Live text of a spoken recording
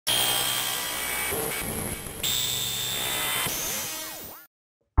Sitting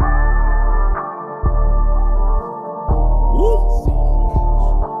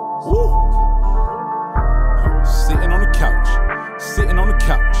on the couch, sitting on the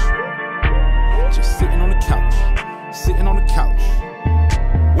couch, just sitting on the couch, sitting on the couch.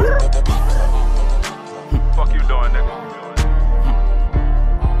 Fuck you doing, nigga?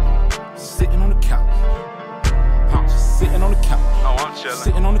 Sitting on the couch, just sitting on the couch. Oh, I'm chilling.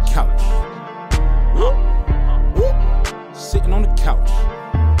 Sitting on the couch, sitting on the couch,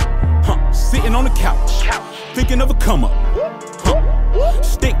 sitting on the couch, thinking of a come up,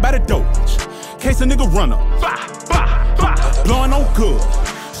 stick by the door, case a nigga run up. Blowing on good,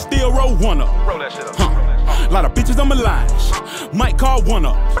 still roll one up. Roll that shit up. Lot of bitches on my lines, might call one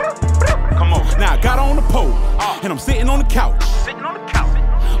up. Come on. Now I got on the pole, and I'm sitting on the couch. Sitting on the couch.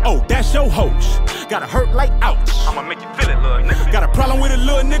 Oh, that's your host. Gotta hurt like ouch. I'ma make you feel it, little nigga. Got a problem with a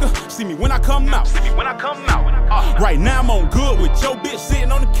little nigga, see me when I come out. See me when I come out. Right now I'm on good with your bitch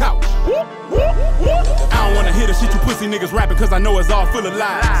sitting on the couch. I don't wanna hear the shit you pussy niggas rapping, cause I know it's all full of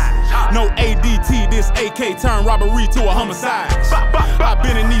lies. No ADT, this AK turn robbery to a homicide. I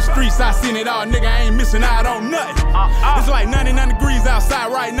been in these streets, I seen it all, nigga, I ain't missing out on nothing. It's like 99 degrees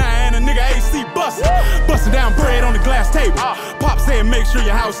outside right now, and a nigga AC bustin'. Bustin' down bread on the glass table. Pop said make sure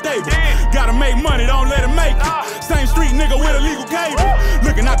your house stable. Gotta make money, don't let it make it. Same street nigga with a legal cable.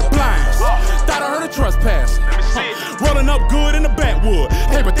 Looking out the blinds, thought I heard a trespass. Rolling up good in the backwood,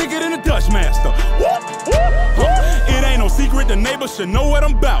 paper thicker than a Dutch master. It ain't no secret, the neighbors should know what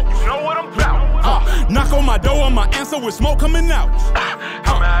I'm about. You know what I'm about. Knock on my door, I'ma answer with smoke coming out.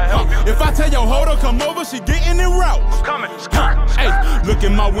 How may I help you? If I tell your hoe to come over, she getting en route. Coming. Hey, look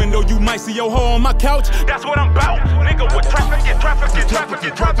in my window, you might see your hoe on my couch. That's what I'm about. Nigga with trafficking.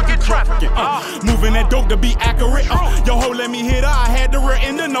 Moving that dope to be accurate. Your hoe let me hit her, I had to rear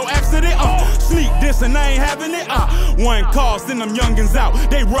ender, no accident. Sneak this and I ain't having it. One call, send them youngins out.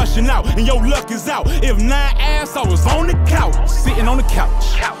 They rushing out, and your luck is out. If 9 ass, I was on the couch, sitting on the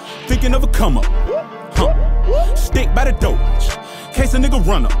couch, thinking of a come up. Stick by the door, case a nigga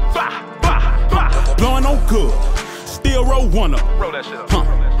run up. Blowing on good, still roll one up. Roll that shit up.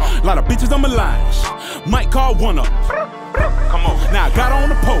 Lot of bitches on my lines, might call one up. Come on. Now I got on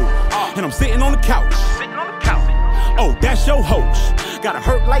the pole, and I'm sitting on the couch. Sitting on the couch. Oh, that's your host. Gotta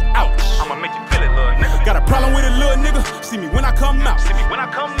hurt like ouch. I'ma make you feel it, little nigga. Got a problem with a little nigga, see me when I come out. See me when I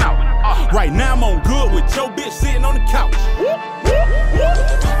come out. Right now I'm on good with your bitch sitting on the couch.